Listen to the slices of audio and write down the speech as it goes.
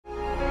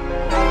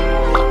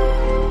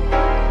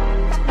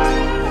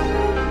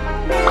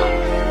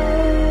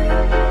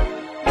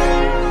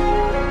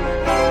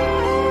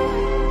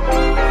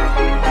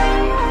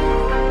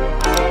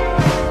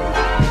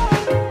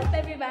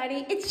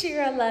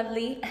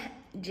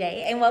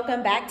Jay, and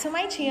welcome back to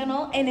my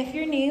channel. And if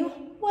you're new,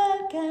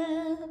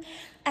 welcome.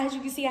 As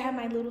you can see, I have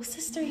my little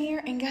sister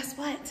here, and guess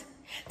what?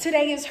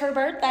 Today is her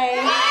birthday.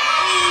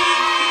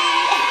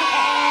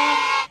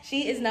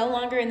 She is no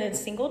longer in the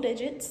single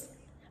digits.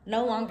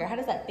 No longer. How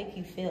does that make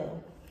you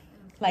feel?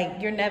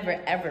 Like you're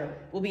never, ever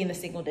will be in the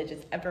single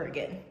digits ever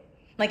again.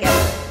 Like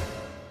ever.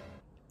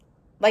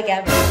 Like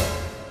ever.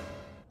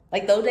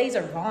 Like those days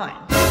are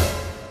gone.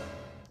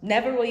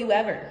 Never will you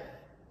ever.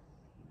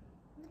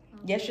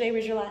 Yesterday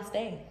was your last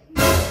day.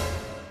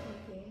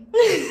 Okay.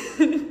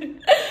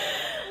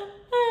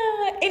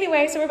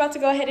 Anyway, so we're about to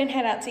go ahead and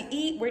head out to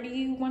eat. Where do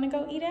you want to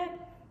go eat at?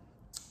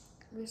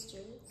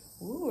 Roosters.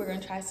 Ooh, we're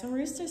gonna try some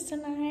roosters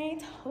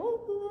tonight.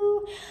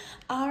 Ooh.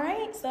 All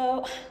right,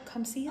 so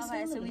come see us.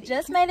 Okay, so we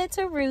just made it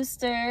to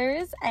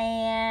Roosters,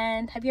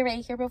 and have you ever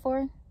ate here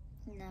before?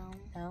 No.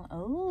 No.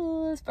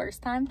 Oh, it's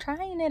first time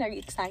trying it. Are you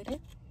excited?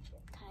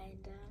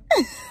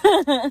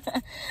 Kinda.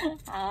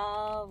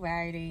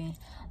 Alrighty.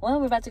 Well,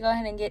 we're about to go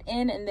ahead and get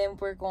in, and then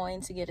we're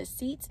going to get a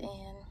seat.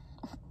 And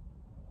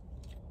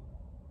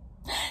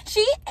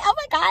oh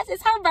my gosh,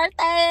 it's her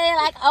birthday.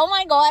 Like, oh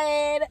my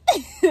god.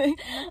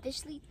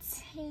 Officially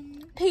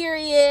 10.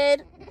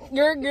 Period.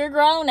 You're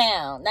grown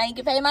now. Now you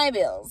can pay my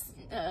bills.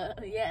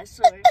 Yeah,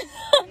 sure.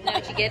 You know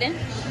what you're getting?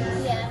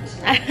 Yeah.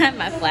 I have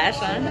my flash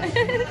on.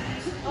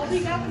 I'll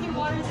pick up your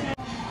waters.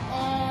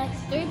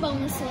 3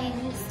 boneless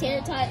wings,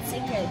 tater tots,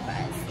 and curly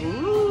fries.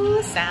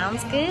 Ooh,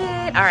 sounds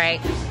good. All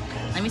right,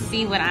 let me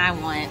see what I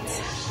want.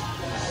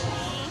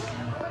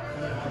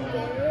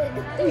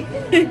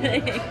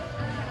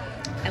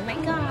 Oh my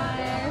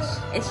gosh,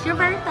 it's your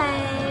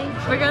birthday.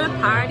 We're gonna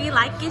party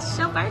like it's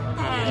your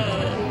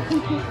birthday.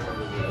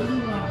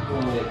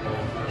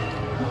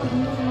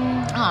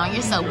 Oh,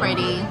 you're so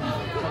pretty.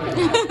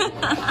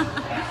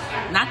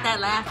 Not that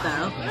laugh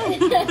though.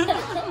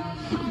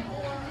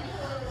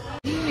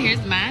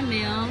 Here's my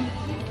meal.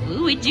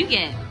 Ooh, what'd you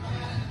get?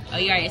 Oh,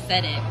 you already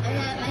said it. I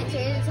got my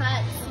tater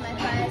tots, my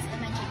fries,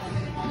 and my chicken.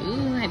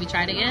 Ooh, have you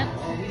tried it yet? I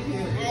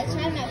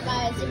tried my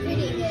fries, they're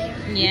pretty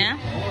good. Yeah?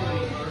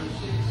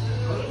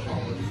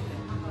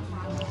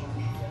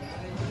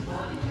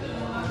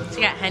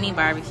 She got honey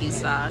barbecue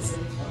sauce.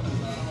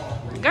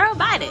 Girl,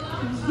 bite it.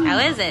 How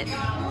is it?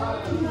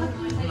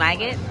 You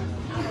like it?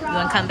 You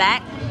want to come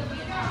back?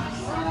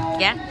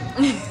 Yeah?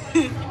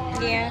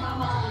 Yeah.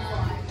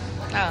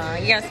 Oh,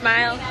 you gonna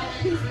smile?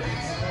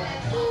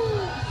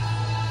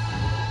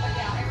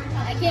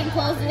 I can't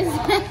close this.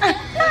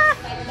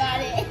 Got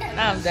it.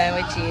 I'm done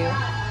with you.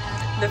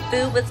 The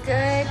food was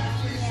good.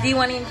 Do you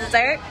want any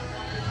dessert?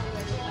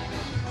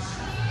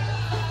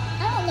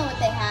 I don't know what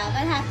they have.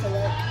 I'd have to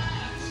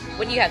look.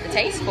 What do you have the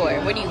taste for?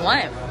 What do you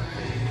want?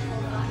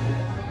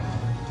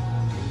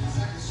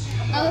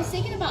 I was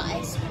thinking about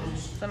ice cream.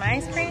 Some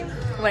ice cream?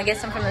 You want to get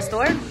some from the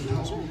store?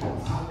 Sure.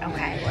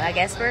 Okay, well, I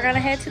guess we're going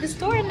to head to the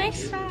store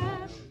next time.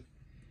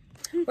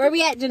 Where are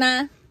we at,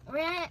 Janai? We're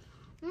at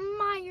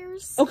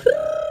Myers. Oh,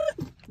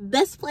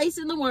 best place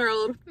in the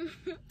world.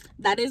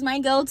 That is my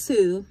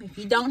go-to. If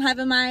you don't have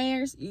a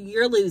Myers,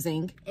 you're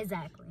losing.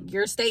 Exactly.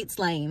 Your state's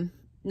lame.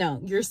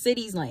 No, your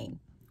city's lame.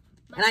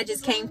 And I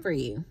just came for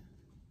you.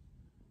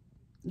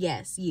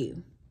 Yes,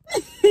 you.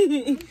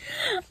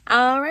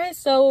 All right,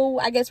 so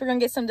I guess we're going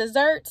to get some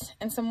dessert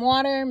and some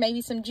water,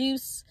 maybe some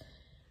juice,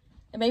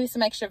 and maybe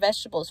some extra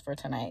vegetables for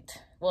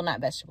tonight. Well, not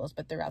vegetables,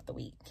 but throughout the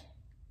week.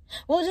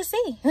 We'll just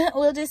see.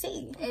 We'll just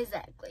see.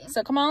 Exactly.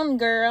 So come on,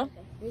 girl.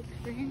 Fake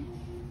friend.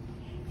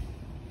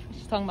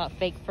 She's talking about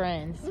fake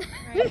friends.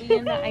 Right, we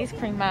in the ice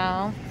cream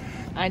aisle.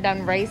 I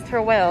done raised her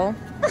well.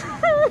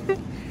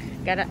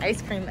 Got an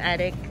ice cream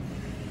addict.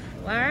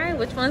 All right,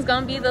 which one's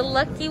gonna be the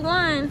lucky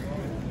one?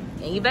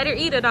 And you better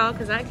eat it all,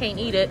 because I can't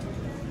eat it.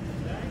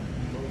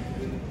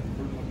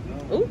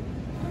 Ooh.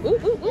 Ooh,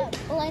 ooh, ooh.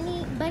 Well, I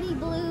need Bunny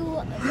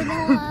Blue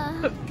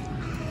Vanilla.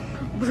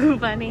 Blue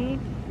bunny.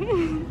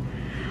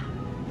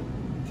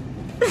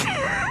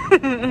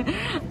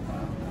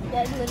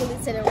 That literally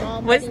said it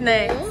wrong. What's Bunny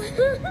next?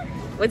 Blue.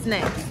 What's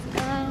next?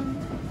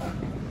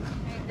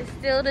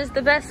 Distilled is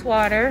the best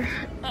water.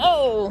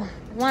 Oh,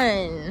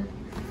 1,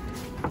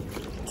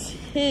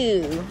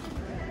 2.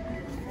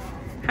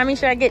 How many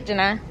should I get,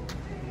 Janai?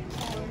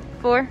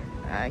 4?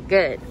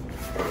 Good.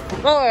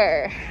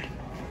 4.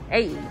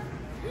 Hey,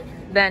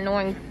 that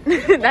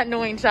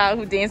annoying child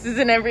who dances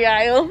in every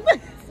aisle.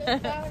 So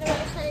when I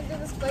was trying to do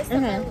this place,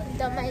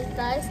 that my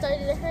thighs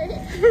started to hurt,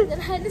 then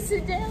I had to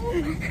sit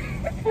down.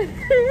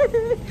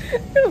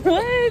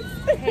 What?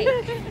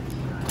 Cake.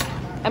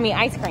 I mean,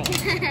 ice cream.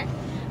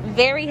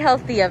 Very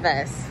healthy of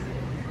us.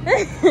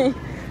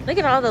 Look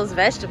at all those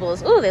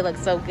vegetables. Ooh, they look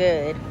so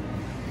good.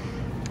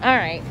 All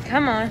right,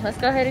 come on. Let's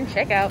go ahead and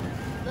check out.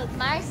 Look,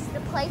 Myers is the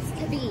place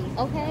to be,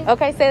 okay?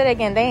 Okay, say that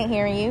again. They ain't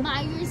hearing you.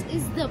 Myers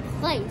is the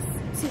place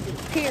to be.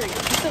 Period.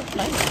 You're so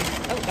funny.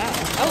 Oh, God.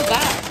 Oh,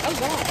 God. Oh,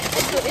 God.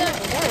 What's the end of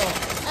the world?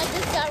 I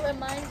just got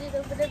reminded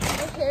of whenever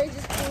my hair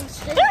just grew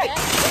straight back.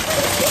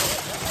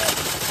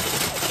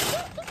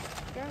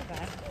 Oh,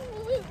 God.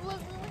 We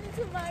went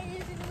into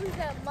Myers and it was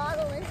that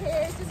model and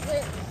hair just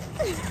went.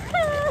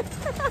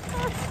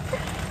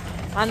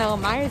 I know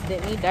Myers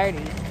did me dirty.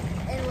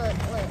 And look.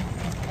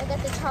 I got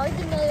the Charlie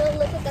D'Amelio.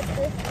 Look, I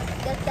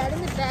got that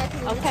in the back.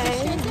 And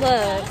Okay,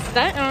 look.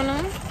 Stunt on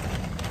them.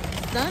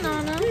 Stunt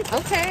on them.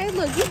 Okay,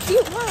 look, you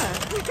cute,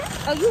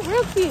 huh? Oh, you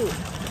real cute.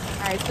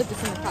 All right, put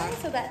this in the car.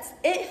 So that's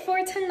it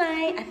for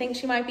tonight. I think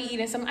she might be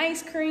eating some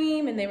ice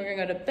cream and then we're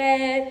gonna go to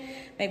bed.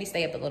 Maybe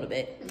stay up a little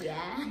bit.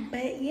 Yeah.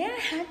 But yeah,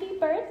 happy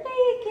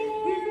birthday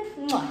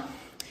again. Mwah.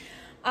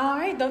 All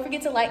right, don't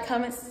forget to like,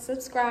 comment,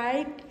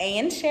 subscribe,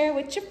 and share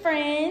with your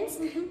friends.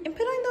 And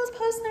put on those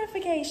post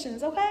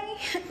notifications, okay?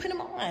 Put them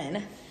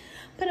on.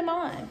 Put them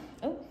on.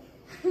 Oh,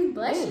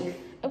 Bless Ooh. you.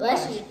 Oh,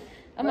 Bless gosh. you.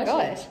 Oh my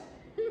Bless gosh.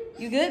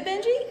 You good,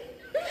 Benji?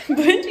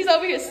 Benji's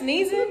over here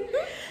sneezing.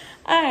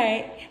 All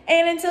right,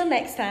 and until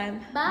next time.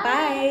 Bye.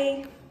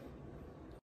 Bye.